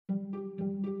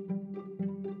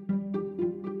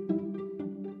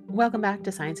Welcome back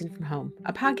to Sciencing from Home,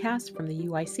 a podcast from the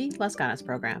UIC Las Ganas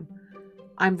program.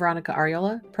 I'm Veronica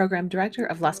Ariola, Program Director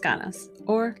of Las Ganas,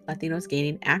 or Latinos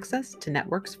Gaining Access to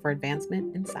Networks for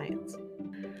Advancement in Science.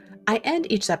 I end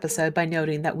each episode by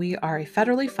noting that we are a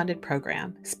federally funded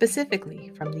program,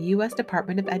 specifically from the U.S.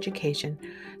 Department of Education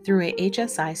through a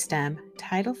HSI STEM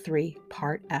Title III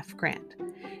Part F grant.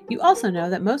 You also know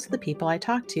that most of the people I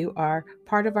talk to are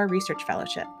part of our research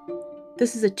fellowship.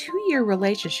 This is a 2-year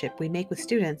relationship we make with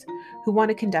students who want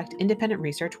to conduct independent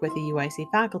research with a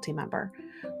UIC faculty member.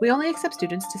 We only accept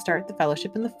students to start the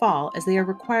fellowship in the fall, as they are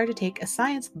required to take a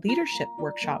science leadership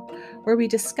workshop where we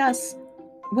discuss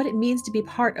what it means to be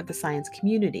part of the science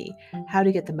community, how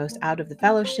to get the most out of the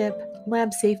fellowship,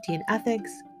 lab safety and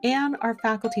ethics, and our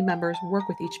faculty members work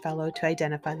with each fellow to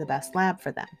identify the best lab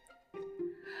for them.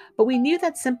 But we knew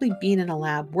that simply being in a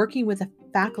lab working with a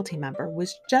faculty member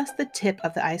was just the tip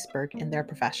of the iceberg in their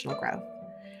professional growth.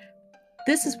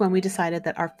 This is when we decided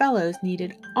that our fellows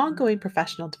needed ongoing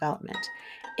professional development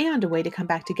and a way to come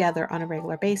back together on a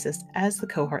regular basis as the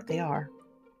cohort they are.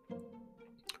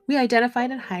 We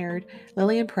identified and hired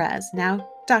Lillian Perez, now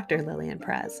Dr. Lillian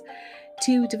Perez,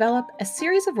 to develop a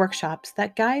series of workshops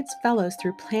that guides fellows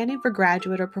through planning for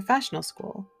graduate or professional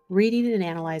school, reading and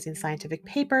analyzing scientific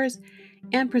papers,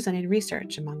 and presenting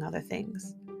research, among other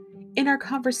things. In our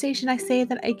conversation, I say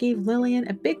that I gave Lillian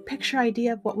a big picture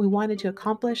idea of what we wanted to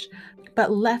accomplish, but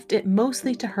left it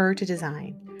mostly to her to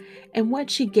design. And what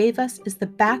she gave us is the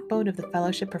backbone of the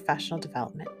fellowship professional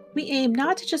development. We aim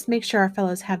not to just make sure our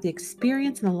fellows have the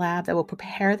experience in the lab that will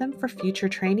prepare them for future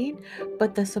training,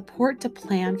 but the support to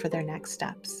plan for their next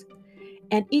steps.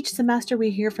 And each semester we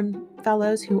hear from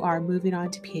fellows who are moving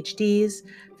on to PhDs,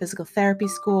 physical therapy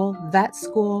school, vet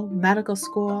school, medical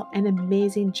school, and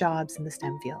amazing jobs in the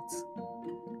STEM fields.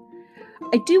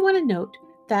 I do want to note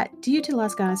that due to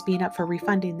Las Ganas being up for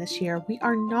refunding this year, we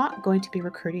are not going to be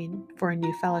recruiting for a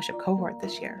new fellowship cohort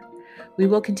this year. We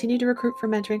will continue to recruit for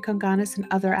mentoring con ganas and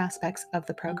other aspects of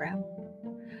the program,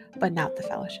 but not the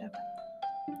fellowship.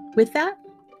 With that,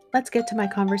 let's get to my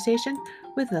conversation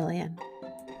with Lillian.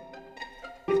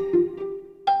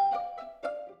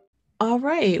 All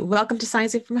right, welcome to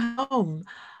Sciencing from Home.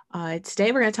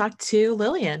 Today we're going to talk to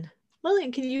Lillian.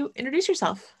 Lillian, can you introduce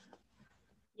yourself?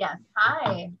 Yes,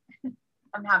 hi.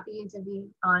 I'm happy to be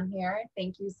on here.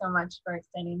 Thank you so much for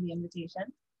extending the invitation.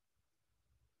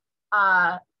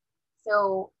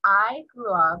 So I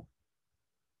grew up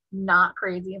not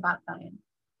crazy about science,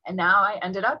 and now I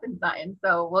ended up in science,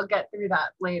 so we'll get through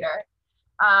that later.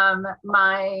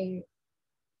 My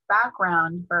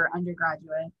background for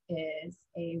undergraduate is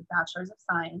a bachelor's of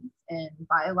science in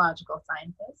biological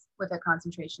sciences with a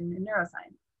concentration in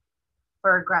neuroscience.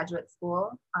 For graduate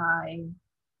school, I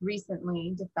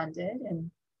recently defended and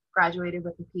graduated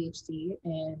with a PhD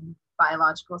in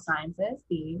biological sciences,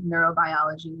 the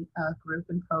neurobiology group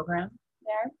and program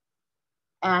there.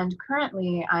 And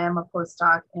currently I am a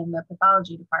postdoc in the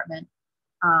pathology department,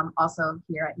 also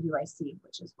here at UIC,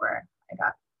 which is where I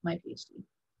got my PhD.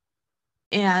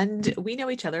 And we know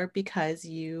each other because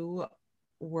you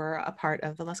were a part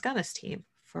of the Las Ganas team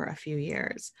for a few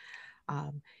years.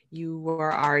 You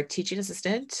were our teaching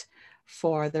assistant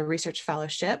for the research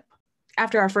fellowship.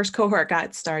 After our first cohort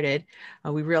got started,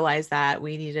 we realized that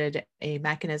we needed a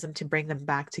mechanism to bring them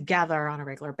back together on a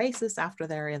regular basis after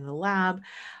they're in the lab.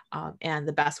 And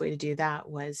the best way to do that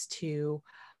was to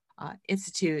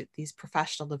institute these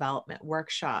professional development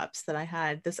workshops that I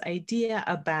had this idea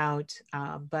about,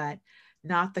 but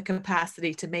not the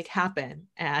capacity to make happen.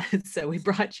 And so we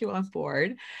brought you on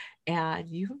board, and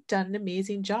you've done an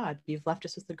amazing job. You've left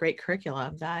us with a great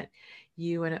curriculum that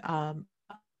you and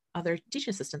other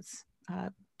teaching assistants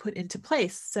put into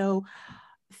place. So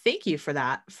thank you for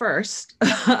that, first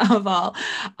of all.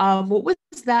 What was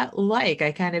that like?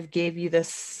 I kind of gave you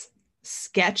this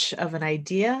sketch of an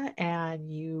idea,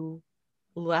 and you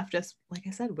left us, like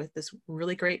I said, with this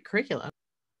really great curriculum.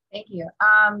 Thank you.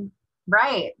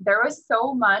 Right. There was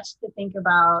so much to think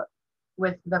about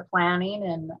with the planning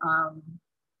and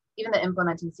even the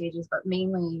implementing stages, but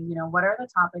mainly, what are the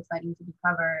topics that need to be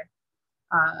covered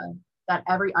that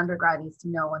every undergrad needs to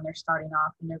know when they're starting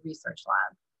off in their research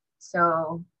lab.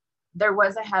 So there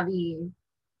was a heavy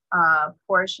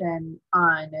portion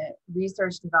on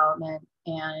research development,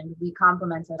 and we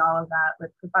complemented all of that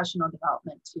with professional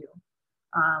development too,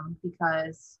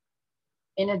 because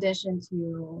in addition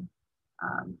to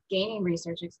gaining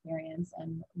research experience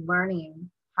and learning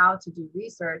how to do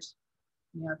research,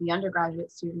 the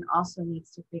undergraduate student also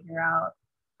needs to figure out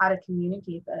how to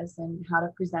communicate this and how to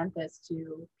present this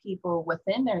to people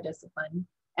within their discipline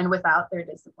and without their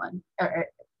discipline,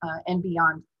 and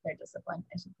beyond their discipline,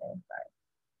 I should say. Sorry.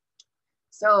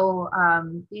 So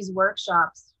these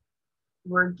workshops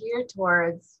were geared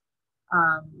towards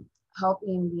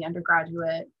helping the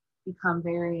undergraduate become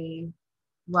very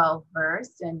well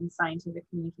versed in scientific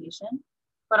communication,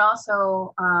 but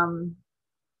also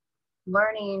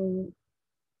learning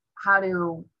how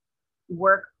to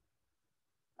work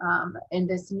in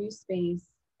this new space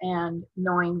and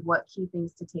knowing what key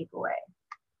things to take away.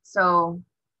 So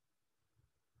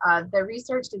the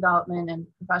research development and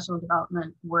professional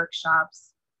development workshops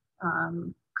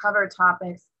cover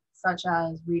topics such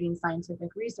as reading scientific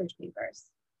research papers,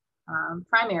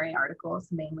 primary articles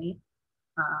mainly.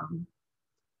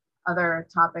 Other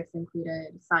topics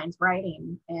included science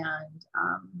writing and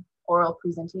oral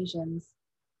presentations.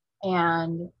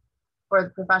 And for the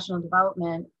professional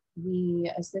development,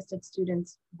 we assisted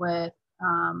students with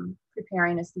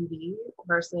preparing a CV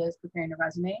versus preparing a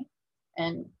resume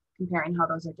and comparing how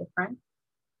those are different.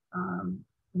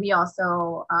 We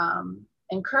also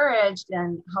encouraged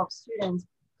and helped students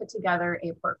put together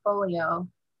a portfolio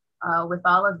with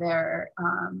all of their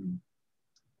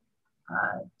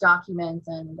documents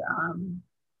and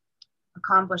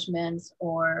accomplishments,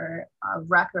 or a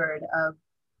record of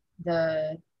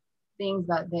the things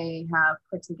that they have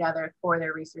put together for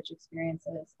their research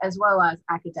experiences, as well as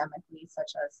academically,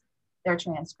 such as their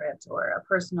transcript or a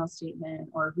personal statement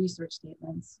or research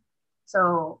statements.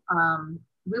 So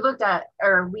we looked at,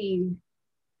 or we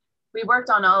worked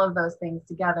on all of those things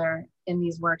together in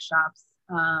these workshops.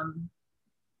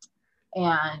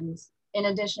 And in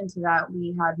addition to that,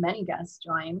 we had many guests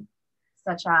join,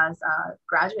 such as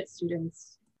graduate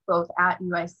students, both at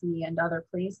UIC and other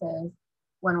places,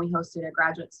 when we hosted a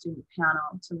graduate student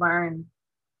panel to learn,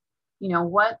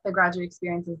 what the graduate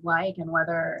experience is like and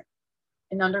whether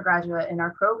an undergraduate in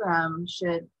our program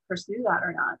should pursue that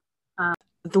or not.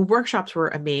 The workshops were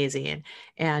amazing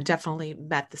and definitely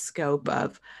met the scope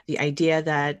of the idea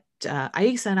that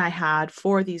Aisha and I had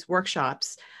for these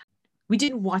workshops. We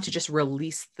didn't want to just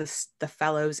release the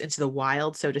fellows into the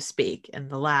wild, so to speak, in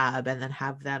the lab, and then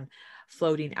have them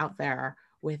floating out there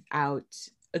without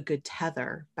a good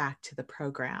tether back to the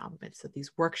program. And so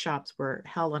these workshops were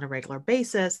held on a regular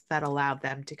basis that allowed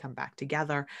them to come back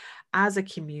together as a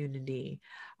community.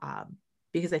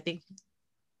 Because I think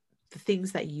the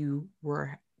things that you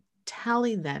were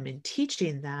telling them and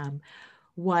teaching them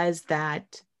was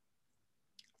that,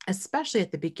 especially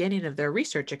at the beginning of their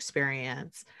research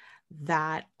experience,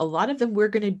 that a lot of them were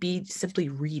going to be simply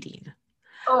reading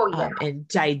and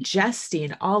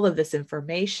digesting all of this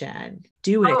information,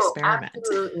 do an experiment.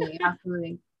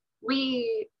 Absolutely.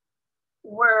 We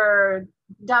were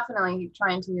definitely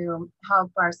trying to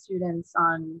help our students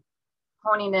on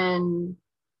honing in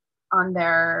on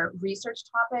their research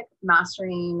topic,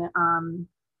 mastering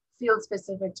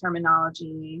field-specific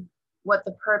terminology, what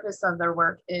the purpose of their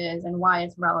work is and why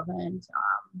it's relevant,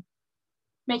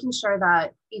 making sure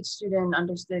that each student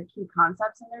understood key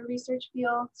concepts in their research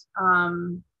field,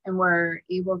 and were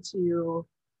able to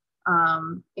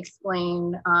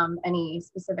explain any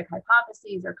specific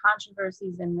hypotheses or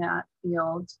controversies in that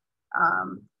field,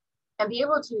 and be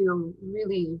able to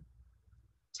really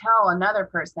tell another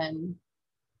person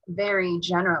very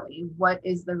generally what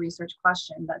is the research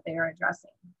question that they are addressing,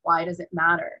 why does it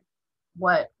matter,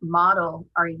 what model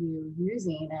are you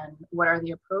using, and what are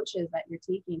the approaches that you're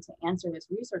taking to answer this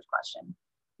research question,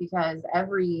 because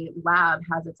every lab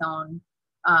has its own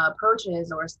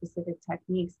approaches or specific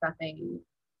techniques that they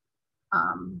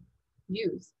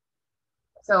use.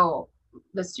 So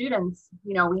the students,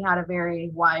 we had a very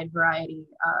wide variety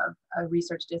of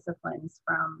research disciplines,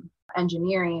 from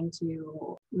engineering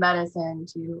to medicine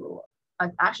to,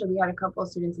 actually we had a couple of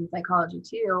students in psychology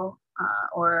too,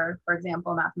 or for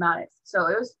example, mathematics. So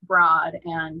it was broad,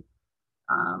 and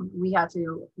we had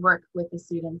to work with the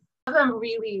students, have them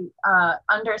really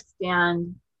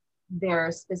understand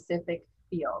their specific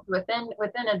field. Within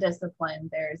a discipline,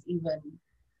 there's even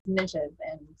niches,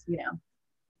 and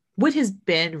What has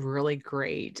been really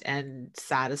great and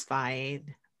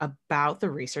satisfying about the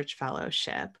research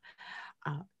fellowship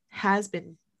has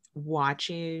been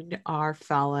watching our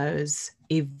fellows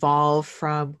evolve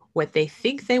from what they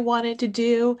think they wanted to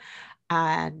do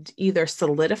and either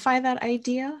solidify that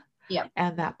idea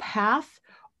and that path,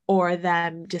 or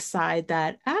then decide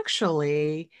that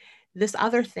actually this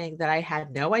other thing that I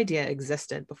had no idea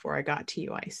existed before I got to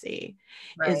UIC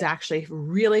is actually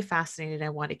really fascinating. I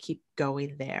want to keep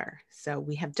going there. So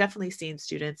we have definitely seen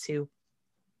students who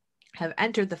have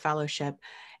entered the fellowship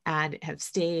and have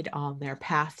stayed on their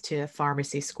path to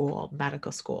pharmacy school,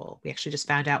 medical school. We actually just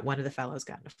found out one of the fellows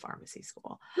got into pharmacy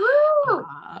school. Woo!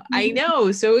 I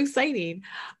know, so exciting.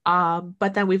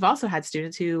 But then we've also had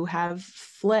students who have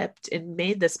flipped and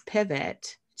made this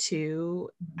pivot to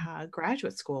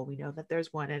graduate school. We know that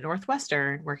there's one at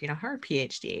Northwestern working on her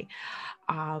PhD.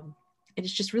 And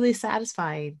it's just really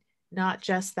satisfying, not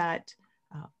just that,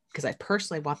 because I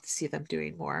personally want to see them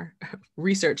doing more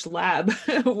research lab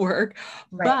work,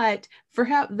 Right. but for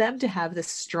them to have this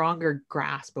stronger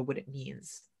grasp of what it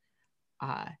means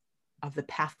of the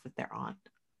path that they're on.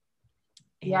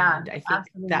 And Yeah, I think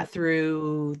absolutely. that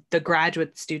through the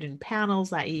graduate student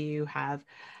panels that you have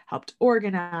helped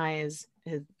organize,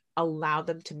 allow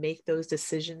them to make those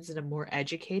decisions in a more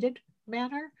educated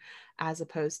manner, as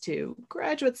opposed to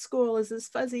graduate school is this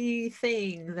fuzzy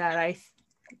thing that I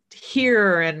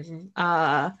hear and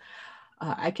I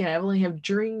can only have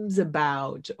dreams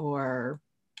about, or,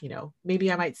 you know,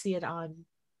 maybe I might see it on,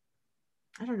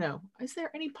 I don't know, is there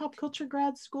any pop culture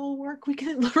grad school work we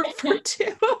can refer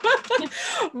to?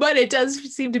 But it does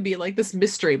seem to be like this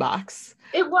mystery box.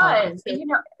 It was, you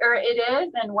know, or it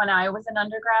is. And when I was an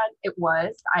undergrad, it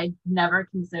was. I never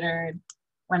considered,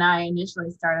 when I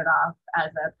initially started off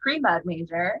as a pre-med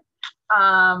major,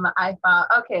 I thought,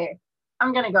 okay,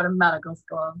 I'm going to go to medical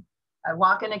school. I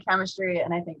walk into chemistry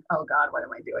and I think, oh God, what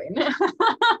am I doing?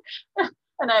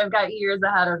 And I've got years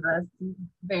ahead of this,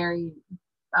 very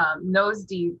nose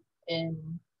deep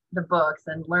in the books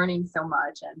and learning so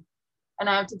much. And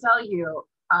I have to tell you,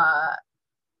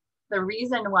 the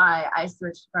reason why I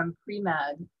switched from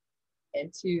pre-med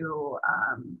into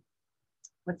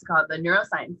what's called the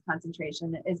neuroscience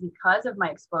concentration is because of my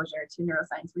exposure to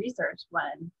neuroscience research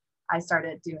when I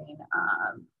started doing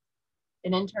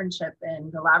an internship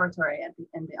in the laboratory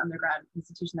in the undergrad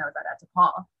institution that was at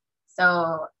DePaul.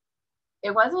 So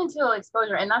it wasn't until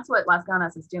exposure, and that's what Las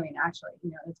Ganas is doing actually,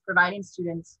 you know, it's providing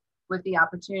students with the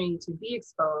opportunity to be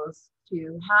exposed,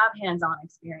 to have hands-on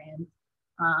experience,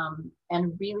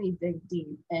 and really dig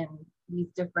deep in these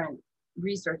different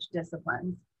research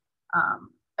disciplines.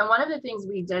 And one of the things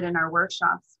we did in our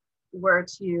workshops were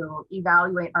to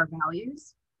evaluate our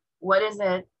values. What is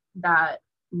it that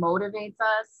motivates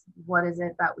us? What is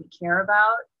it that we care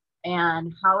about?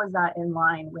 And how is that in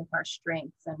line with our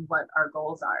strengths and what our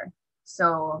goals are?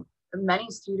 So many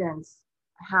students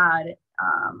had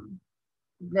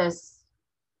this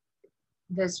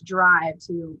drive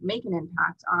to make an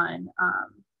impact on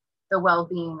the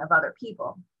well-being of other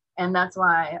people. And that's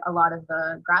why a lot of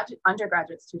the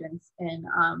undergraduate students in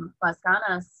Las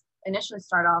Ganas initially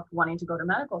start off wanting to go to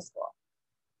medical school.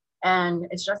 And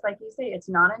it's just like you say, it's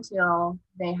not until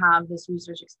they have this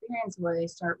research experience where they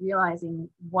start realizing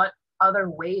what other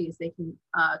ways they can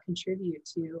contribute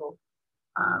to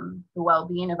the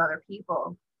well-being of other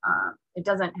people. It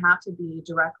doesn't have to be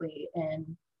directly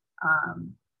in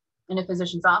a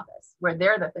physician's office where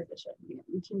they're the physician.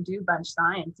 You can do bench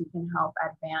science, you can help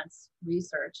advance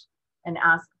research and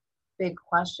ask big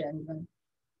questions. And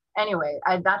anyway,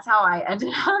 that's how I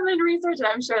ended up in research. And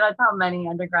I'm sure that's how many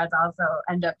undergrads also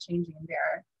end up changing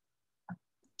their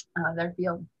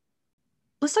field.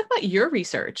 Let's talk about your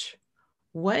research.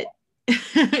 What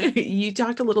you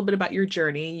talked a little bit about your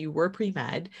journey. You were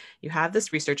pre-med, you have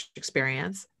this research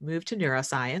experience, moved to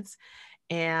neuroscience,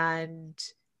 and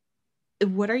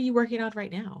what are you working on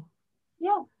right now?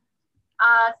 Yeah.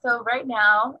 So right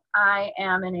now I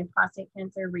am in a prostate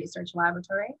cancer research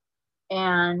laboratory,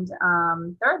 and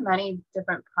there are many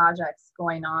different projects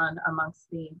going on amongst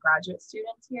the graduate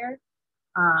students here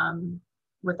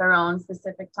with their own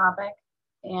specific topic.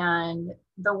 And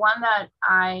the one that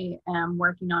I am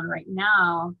working on right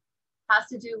now has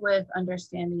to do with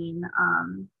understanding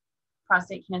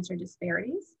prostate cancer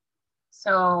disparities.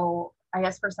 So I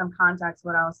guess for some context,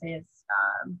 what I'll say is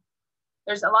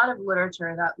there's a lot of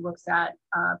literature that looks at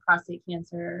prostate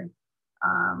cancer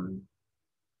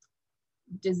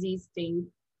disease state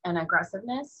and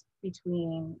aggressiveness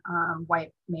between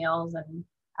white males and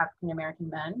African-American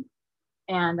men.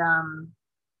 And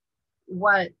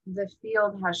what the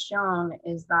field has shown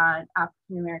is that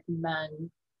African-American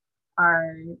men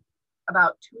are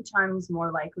about 2 times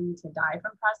more likely to die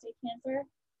from prostate cancer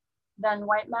than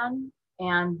white men.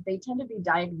 And they tend to be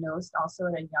diagnosed also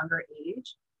at a younger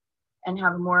age and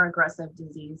have a more aggressive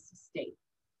disease state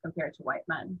compared to white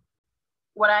men.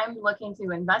 What I'm looking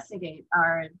to investigate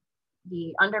are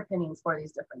the underpinnings for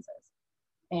these differences.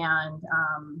 And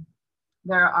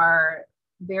there are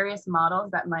various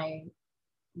models that my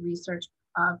research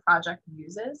project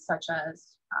uses, such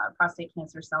as prostate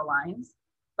cancer cell lines,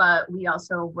 but we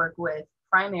also work with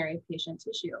primary patient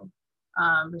tissue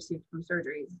received from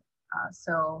surgeries,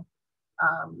 So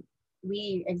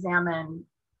we examine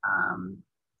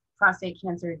prostate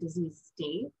cancer disease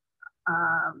state,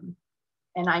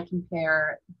 and I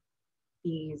compare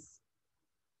these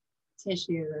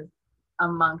tissues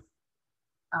amongst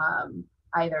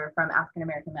either from African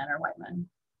American men or white men.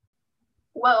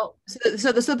 Well,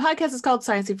 so the podcast is called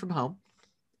Sciencing from Home,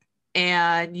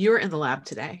 and you're in the lab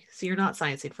today, so you're not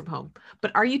sciencing from home.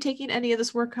 But are you taking any of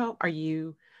this work home? Are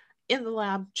you in the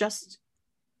lab just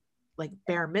like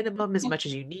bare minimum, as much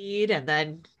as you need, and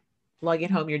then lugging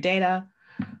home your data?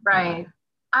 Right.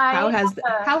 How has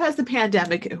the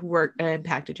pandemic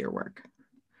impacted your work?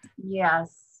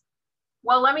 Yes.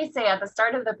 Well, let me say, at the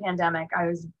start of the pandemic, I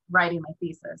was writing my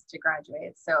thesis to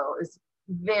graduate, so it was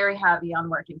very heavy on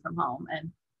working from home,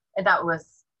 and that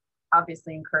was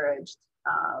obviously encouraged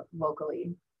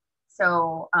locally.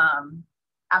 So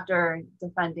after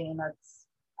defending,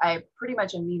 I pretty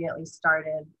much immediately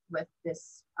started with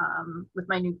this, with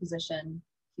my new position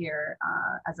here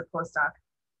as a postdoc.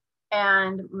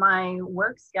 And my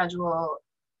work schedule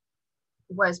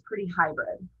was pretty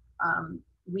hybrid.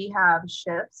 We have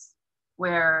shifts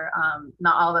where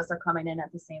not all of us are coming in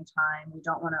at the same time. We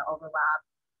don't want to overlap.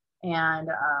 And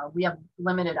we have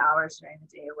limited hours during the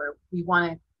day where we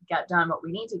want to get done what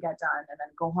we need to get done and then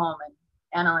go home and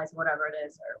analyze whatever it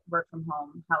is or work from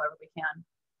home however we can.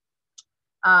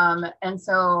 And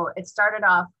so it started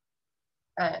off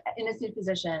in this new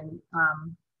position.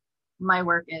 My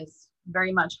work is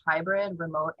very much hybrid,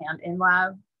 remote and in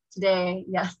lab. Today,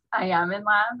 yes, I am in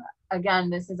lab. Again,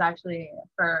 this is actually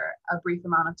for a brief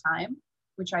amount of time.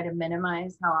 We try to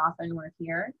minimize how often we're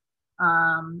here.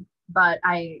 But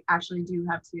I actually do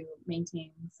have to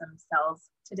maintain some cells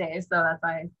today, so that's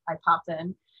why I popped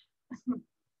in.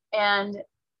 And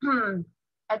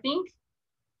I think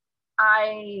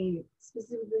I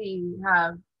specifically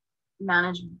have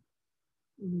managed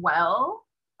well,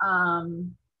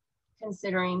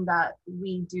 considering that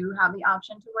we do have the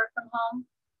option to work from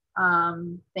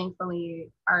home.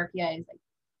 Thankfully, our PI is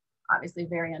obviously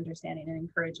very understanding and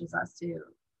encourages us to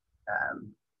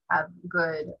have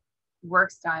good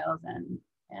work styles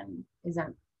and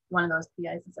isn't one of those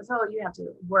PIs that says, oh, you have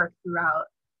to work throughout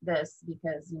this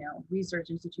because, research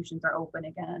institutions are open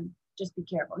again, just be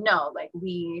careful. No, like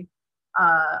we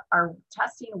are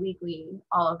testing weekly,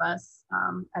 all of us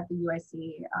at the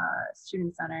UIC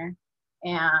Student Center,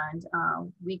 and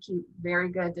we keep very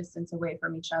good distance away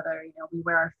from each other. We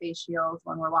wear our face shields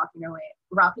when we're walking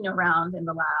around in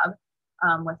the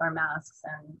lab with our masks,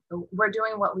 and we're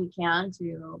doing what we can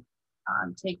to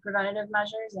take preventative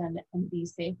measures and be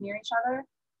safe near each other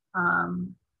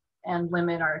and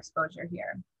limit our exposure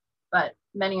here. But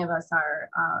many of us are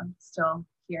still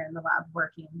here in the lab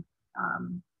working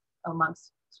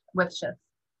with shifts.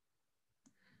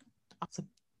 Awesome,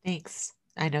 thanks.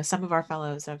 I know some of our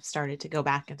fellows have started to go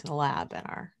back into the lab and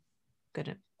are going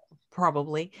to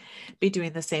probably be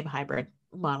doing the same hybrid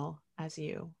model as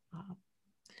you.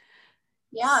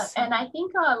 Yeah, and I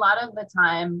think a lot of the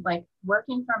time, like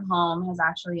working from home has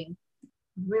actually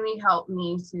really helped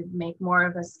me to make more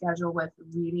of a schedule with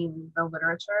reading the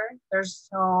literature. There's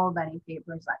so many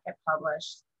papers that get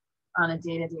published on a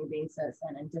day-to-day basis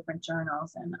and in different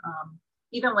journals. And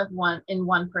even with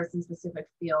one person's specific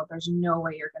field, there's no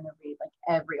way you're going to read like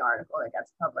every article that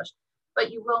gets published,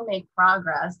 but you will make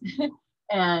progress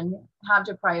and have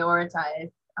to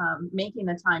prioritize making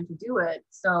the time to do it.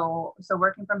 So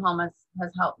working from home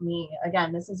has helped me.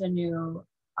 Again, this is a new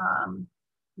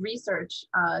research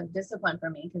discipline for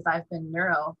me because I've been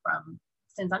neuro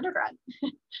since undergrad.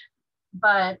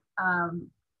 But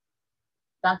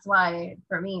that's why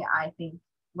for me, I think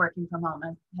working from home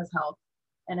has helped,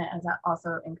 and it has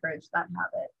also encouraged that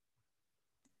habit.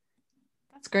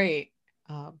 That's great.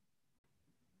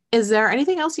 Is there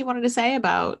anything else you wanted to say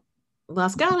about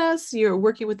Las Ganas, you're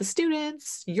working with the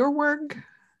students, your work?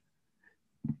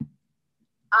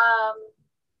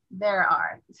 There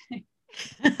are.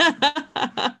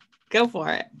 Go for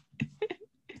it.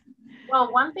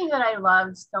 Well, one thing that I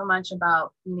loved so much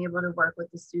about being able to work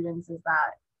with the students is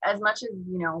that as much as,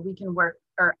 we can work,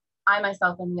 or I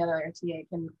myself and the other TA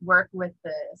can work with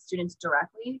the students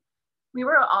directly, we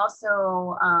were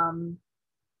also,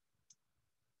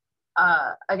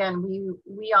 again,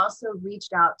 we also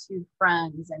reached out to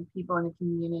friends and people in the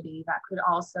community that could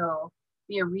also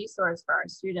be a resource for our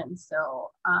students.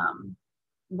 So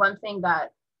one thing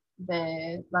that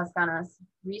the Las Ganas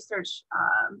research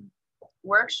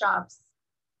workshops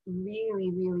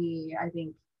really, I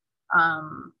think,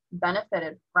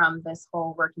 benefited from this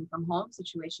whole working from home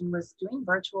situation was doing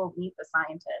virtual Meet the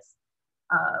Scientists.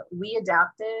 We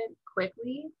adapted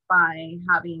quickly by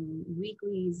having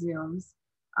weekly Zooms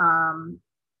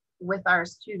with our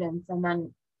students. And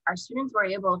then our students were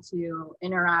able to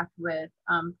interact with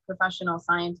professional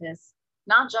scientists,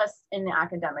 not just in the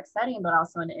academic setting, but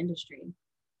also in the industry.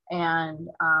 And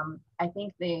I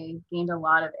think they gained a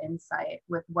lot of insight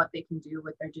with what they can do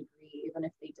with their degree, even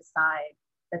if they decide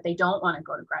that they don't want to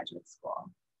go to graduate school.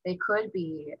 They could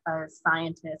be a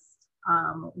scientist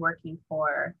working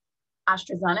for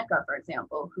AstraZeneca, for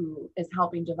example, who is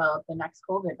helping develop the next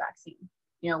COVID vaccine.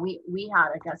 You know, we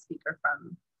had a guest speaker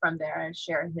from there and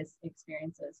share his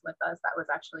experiences with us. That was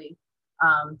actually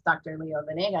Dr. Leo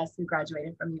Venegas, who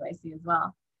graduated from UIC as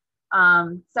well.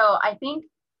 So I think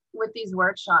with these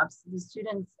workshops, the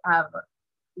students have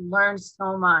learned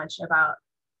so much about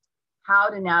how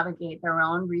to navigate their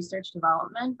own research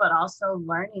development, but also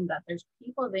learning that there's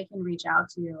people they can reach out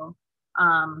to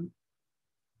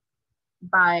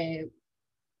by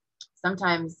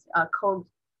sometimes a cold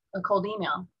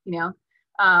email, you know,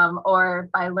 or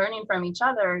by learning from each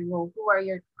other. Well,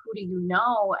 who do you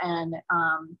know, and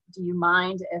do you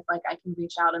mind if like I can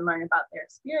reach out and learn about their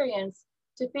experience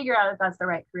to figure out if that's the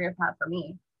right career path for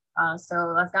me.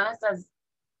 So Las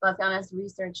Ganas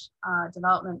research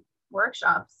development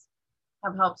workshops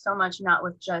have helped so much, not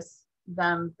with just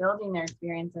them building their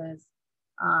experiences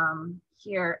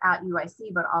here at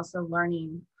UIC, but also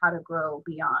learning how to grow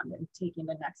beyond and taking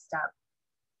the next step.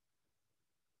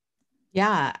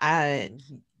 Yeah,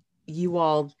 you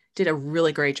all did a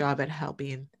really great job at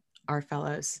helping our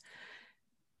fellows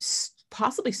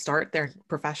possibly start their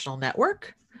professional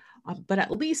network, but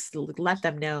at least let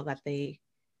them know that the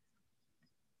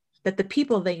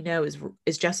people they know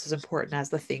is just as important as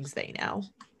the things they know.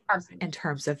 Absolutely. In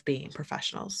terms of being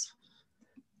professionals.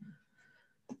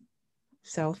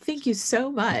 So thank you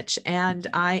so much. And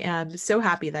I am so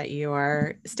happy that you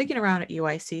are sticking around at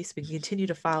UIC so we can continue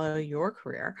to follow your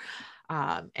career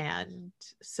and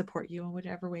support you in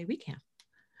whatever way we can.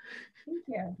 Thank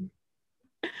you.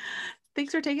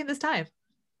 Thanks for taking this time.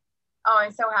 Oh,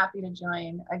 I'm so happy to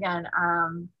join. Again,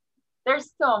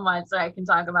 there's so much that I can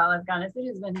talk about Las Ganas. It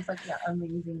has been such an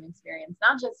amazing experience,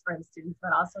 not just for the students,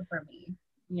 but also for me.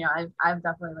 You know, I've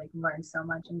definitely like learned so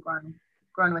much and grown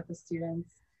with the students.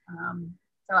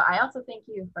 So I also thank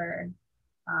you for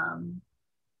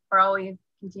always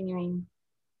continuing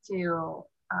to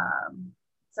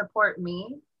support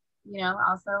me, you know,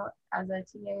 also as a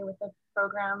TA with the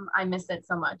program. I miss it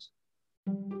so much.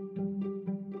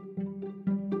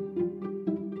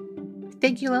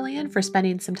 Thank you, Lillian, for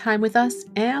spending some time with us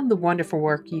and the wonderful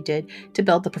work you did to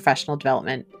build the professional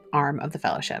development arm of the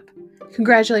fellowship.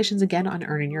 Congratulations again on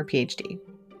earning your PhD.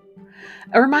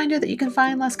 A reminder that you can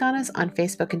find Las Ganas on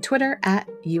Facebook and Twitter at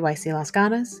UIC Las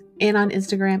Ganas and on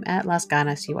Instagram at Las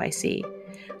Ganas UIC.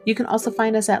 You can also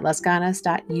find us at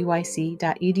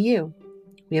lasganas.uic.edu.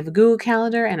 We have a Google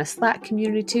Calendar and a Slack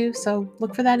community too, so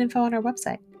look for that info on our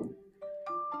website.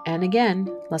 And again,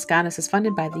 Las Ganas is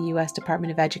funded by the U.S.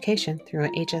 Department of Education through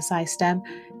an HSI STEM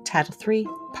Title III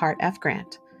Part F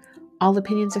grant. All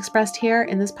opinions expressed here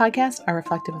in this podcast are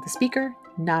reflective of the speaker,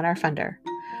 not our funder.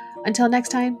 Until next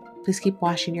time, please keep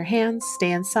washing your hands,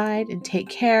 stay inside, and take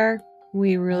care.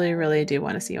 We really, really do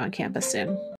want to see you on campus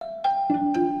soon.